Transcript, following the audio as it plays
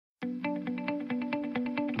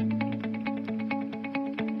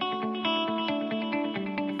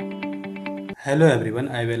Hello everyone,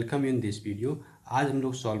 I welcome you in this video. आज हम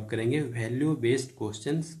लोग सॉल्व करेंगे value based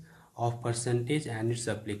questions of percentage and it's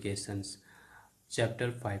applications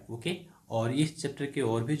chapter 5। Okay, और इस chapter के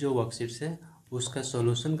और भी जो वर्कशीट्स है उसका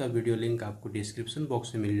सॉल्यूशन का वीडियो लिंक आपको डिस्क्रिप्शन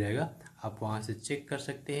बॉक्स में मिल जाएगा। आप वहां से चेक कर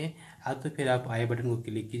सकते हैं, या तो फिर आप आई बटन को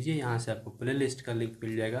क्लिक कीजिए, यहाँ से आपको प्ले लिस्ट का लिंक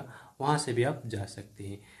मिल जाएगा, वहाँ से भी आप जा सकते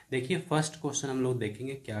हैं। देखिए, फर्स्ट क्वेश्चन हम लोग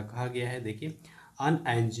देखेंगे क्या कहा गया है। देखिए, अन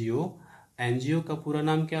एनजीओ, एनजीओ का पूरा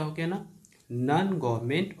नाम क्या हो गया ना, non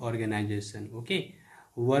government organisation, okay,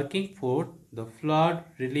 working for the flood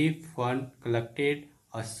relief fund collected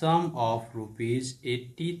a some of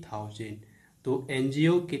 ₹80,000। तो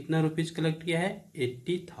एनजीओ कितना रुपीज कलेक्ट किया है,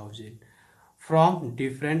 80,000 from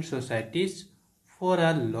different societies for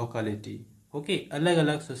a locality. Okay, अलग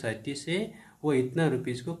अलग सोसाइटी से वो इतना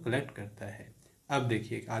रुपीज को कलेक्ट करता है। अब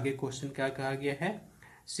देखिए आगे क्वेश्चन क्या कहा गया है।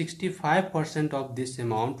 65% of this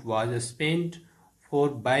amount was spent for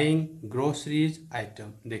buying groceries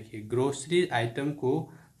item. देखिए, ग्रोसरी आइटम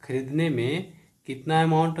को खरीदने में कितना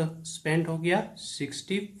अमाउंट स्पेंड हो गया,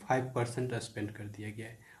 65% स्पेंड कर दिया गया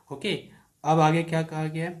है। ओके, अब आगे क्या कहा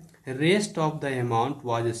गया है, rest of the amount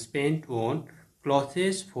was spent on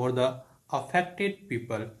clothes for the affected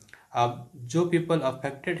people. अब जो पीपल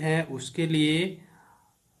अफेक्टेड हैं उसके लिए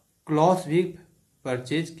क्लॉथ भी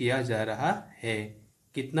परचेज किया जा रहा है।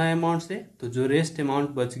 कितना अमाउंट से, तो जो रेस्ट अमाउंट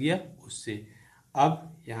बच गया उससे।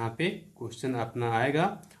 अब यहाँ पे क्वेश्चन अपना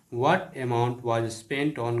आएगा, what amount was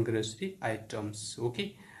spent on grocery items. Okay,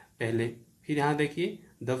 पहले फिर यहाँ देखिए,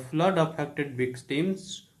 the flood affected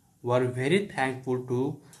victims were very thankful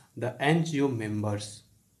to the NGO members.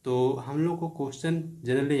 तो हम लोग को क्वेश्चन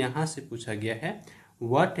जनरली यहाँ से पूछा गया है,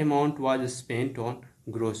 what amount was spent on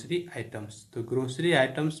grocery items. तो ग्रोसरी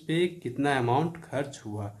आइटम्स पे कितना अमाउंट खर्च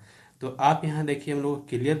हुआ। तो आप यहाँ देखिए, हम लोग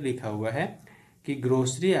क्लियर लिखा हुआ है कि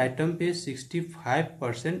ग्रोसरी आइटम पे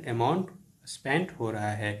 65% अमाउंट स्पेंड हो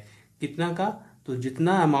रहा है। कितना का, तो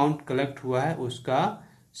जितना अमाउंट कलेक्ट हुआ है उसका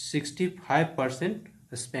 65%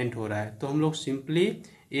 स्पेंड हो रहा है। तो हम लोग सिंपली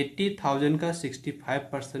 80,000 का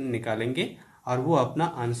 65% निकालेंगे और वो अपना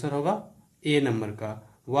आंसर होगा ए नंबर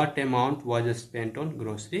का, what amount was spent on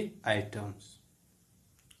grocery items.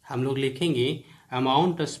 हम लोग लिखेंगे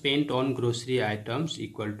amount spent on grocery items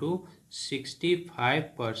equal to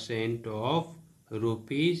 65% of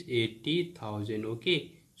 ₹80,000। Okay,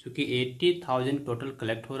 क्योंकि 80,000 टोटल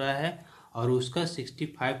कलेक्ट हो रहा है और उसका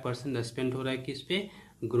 65% स्पेंड हो रहा है किस पे,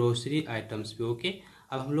 ग्रोसरी आइटम्स पे। ओके,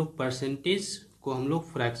 अब हम लोग परसेंटेज को हम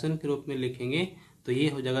लोग फ्रैक्शन के रूप में लिखेंगे, तो ये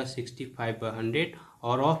हो जाएगा 65/100,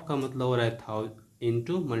 और ऑफ का मतलब हो रहा है 1000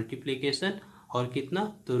 इंटू मल्टीप्लीकेशन, और कितना,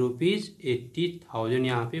 तो ₹80,000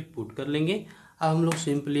 यहाँ पे पुट कर लेंगे। अब हम लोग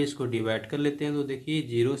सिंपली इसको डिवाइड कर लेते हैं, तो देखिए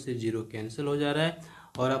 0 से 0 कैंसिल हो जा रहा है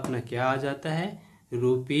और अपना क्या आ जाता है,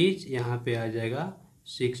 रुपीज यहाँ पे आ जाएगा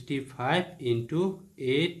 65 इंटू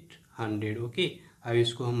 800। ओके, अब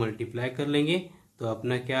इसको हम मल्टीप्लाई कर लेंगे तो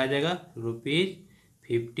अपना क्या आ जाएगा,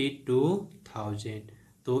 ₹52,000।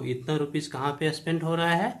 तो इतना रुपीज कहाँ पे स्पेंड हो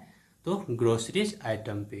रहा है, तो ग्रोसरीज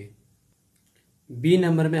आइटम पे। बी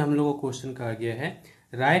नंबर में हम लोगों को क्वेश्चन कहा गया है,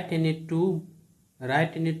 right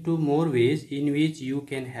any two more ways in which you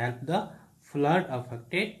can help the flood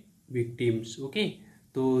affected victims. Okay,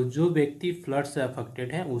 तो जो व्यक्ति फ्लड से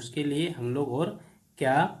अफेक्टेड है उसके लिए हम लोग और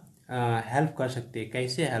क्या हेल्प कर सकते हैं,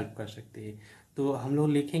 कैसे हेल्प कर सकते हैं। तो हम लोग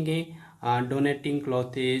लिखेंगे donating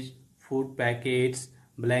clothes, food packets,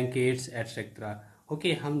 blankets etcetera.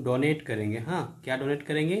 Okay, हम डोनेट करेंगे। हाँ, क्या डोनेट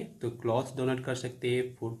करेंगे, तो क्लॉथ डोनेट कर सकते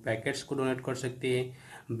हैं, फूड पैकेट्स को डोनेट कर सकते हैं,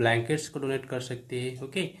 ब्लैंकेट्स को डोनेट कर सकते हैं।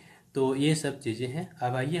 ओके, तो ये सब चीज़ें हैं।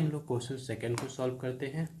 अब आइए हम लोग क्वेश्चन सेकंड को सॉल्व करते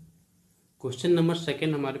हैं। क्वेश्चन नंबर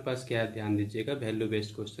सेकंड हमारे पास क्या है, ध्यान दीजिएगा, वैल्यू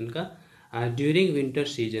बेस्ड क्वेश्चन का। During winter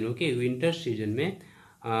season, okay, winter season में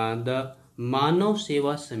द मानव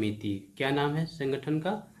सेवा समिति, क्या नाम है संगठन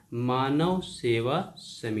का, मानव सेवा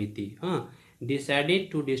समिति, हाँ,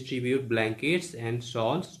 decided to distribute blankets and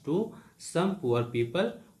shawls to some poor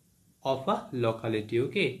people of a locality.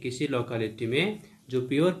 Okay, किसी लोकेलिटी में जो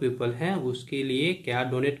प्योर पीपल हैं उसके लिए क्या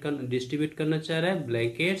डिस्ट्रीब्यूट करना चाह रहा है,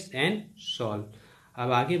 ब्लैंकेट्स एंड शॉल।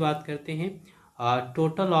 अब आगे बात करते हैं,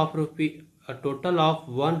 total of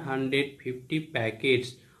 150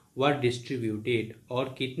 packets were distributed,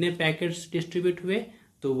 और कितने पैकेट्स डिस्ट्रीब्यूट हुए,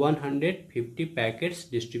 तो 150 पैकेट्स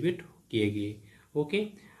डिस्ट्रीब्यूट किए गए। ओके,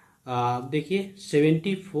 देखिए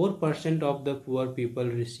 74% of the poor people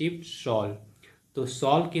received shawl. तो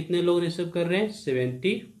शॉल कितने लोग रिसीव कर रहे हैं,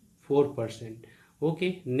 74%।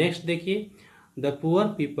 ओके, नेक्स्ट देखिए, the poor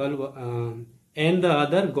people and the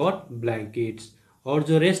other got blankets, और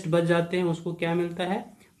जो रेस्ट बच जाते हैं उसको क्या मिलता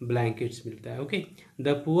है, ब्लैंकेट्स मिलता है। Okay, the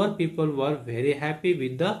poor people were very happy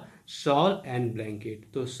with the shawl and blanket.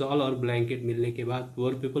 तो शॉल और ब्लैंकेट मिलने के बाद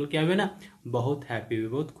पुअर पीपल क्या हुए ना, बहुत हैप्पी हुए,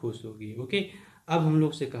 बहुत खुश होगी। ओके, अब हम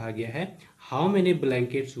लोग से कहा गया है how many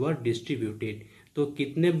blankets were distributed. तो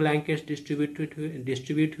कितने ब्लैंकेट्स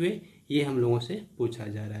डिस्ट्रीब्यूट हुए ये हम लोगों से पूछा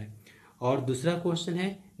जा रहा है। और दूसरा क्वेश्चन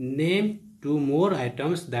है name 2 more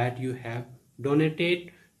items that you have donated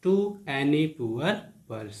to any poor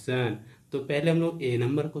person. तो पहले हम लोग ए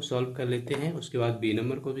नंबर को सॉल्व कर लेते हैं, उसके बाद बी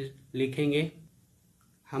नंबर को भी लिखेंगे।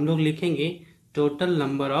 हम लोग लिखेंगे टोटल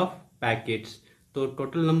नंबर ऑफ पैकेट्स। तो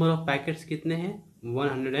टोटल नंबर ऑफ पैकेट्स कितने हैं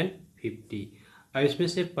 150। अब इसमें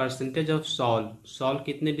से परसेंटेज ऑफ सॉल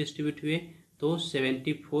कितने डिस्ट्रीब्यूट हुए, तो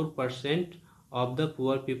 74% of the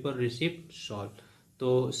poor people receive sol.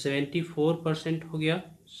 तो 74% हो गया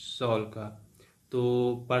सॉल का। तो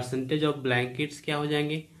परसेंटेज ऑफ ब्लैंकेट्स क्या हो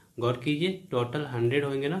जाएंगे, गौर कीजिए, टोटल 100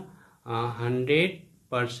 होंगे ना,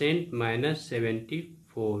 100% माइनस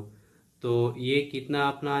 74। तो ये कितना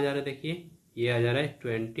अपना आ जा रहा है, देखिए ये आ जा रहा है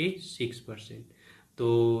 26%।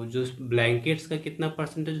 तो जो ब्लैंकेट्स का कितना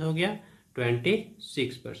परसेंटेज हो गया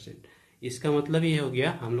 26%। इसका मतलब ये हो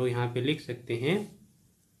गया, हम लोग यहाँ पे लिख सकते हैं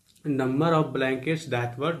number of blankets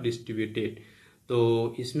that were distributed.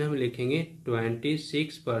 तो इसमें हम लिखेंगे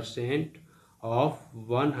 26% ऑफ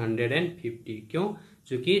 150। क्यों,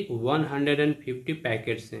 क्योंकि 150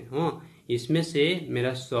 पैकेट्स हैं। हाँ, इसमें से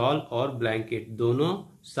मेरा सॉल और ब्लैंकेट दोनों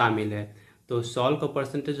शामिल है। तो सॉल का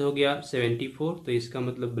परसेंटेज हो गया 74, तो इसका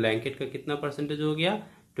मतलब ब्लैंकेट का कितना परसेंटेज हो गया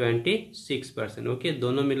 26%। ओके,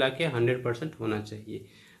 दोनों मिला के 100% होना चाहिए।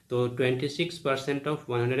 तो 26% ऑफ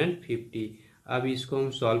 150। अब इसको हम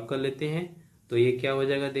सॉल्व कर लेते हैं, तो ये क्या हो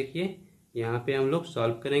जाएगा, देखिए यहाँ पे हम लोग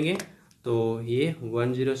सॉल्व करेंगे। तो ये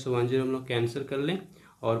 10 से 10 हम लोग कैंसिल कर लें,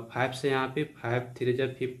 और 5 से यहाँ पे 5 3 जा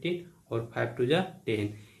 15 और 5 2 जा 10।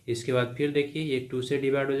 इसके बाद फिर देखिए ये 2 से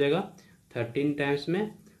डिवाइड हो जाएगा 13 टाइम्स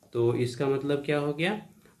में। तो इसका मतलब क्या हो गया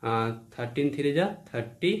 13 3 जा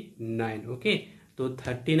 39। ओके, तो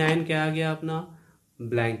 39 क्या आ गया अपना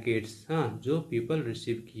ब्लैंकेट्स, हाँ, जो पीपल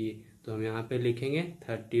रिसीव किए। तो हम यहाँ पे लिखेंगे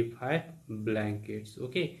 35 blankets.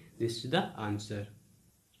 Okay, this is the answer.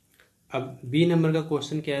 अब बी नंबर का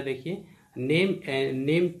क्वेश्चन क्या है, देखिए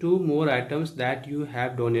name 2 more items that you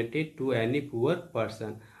have donated to any poor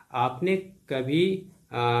person. आपने कभी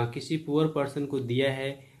किसी पुअर पर्सन को दिया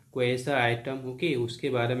है कोई ऐसा आइटम, ओके, उसके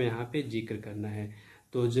बारे में यहाँ पे जिक्र करना है।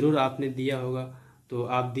 तो ज़रूर आपने दिया होगा, तो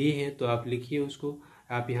आप दिए हैं तो आप लिखिए उसको।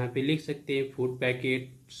 आप यहाँ पे लिख सकते हैं फूड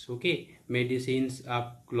पैकेट्स, ओके, मेडिसिन्स,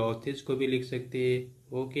 आप क्लॉथेस को भी लिख सकते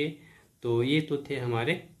हैं। ओके, तो ये तो थे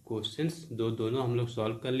हमारे क्वेश्चंस, दोनों हम लोग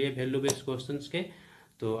सॉल्व कर लिए वैल्यू बेस्ड क्वेश्चंस के।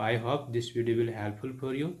 तो I hope this video will helpful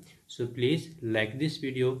for you. So please like this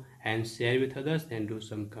video and share with others and do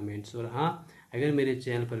some comments. और हाँ, अगर मेरे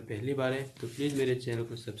चैनल पर पहली बार है तो प्लीज़ मेरे चैनल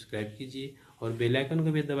को सब्सक्राइब कीजिए और बेल आइकन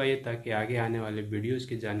को भी दबाइए ताकि आगे आने वाले वीडियोज़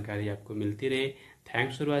की जानकारी आपको मिलती रहे।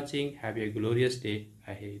 Thanks for watching, have a glorious day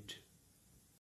ahead.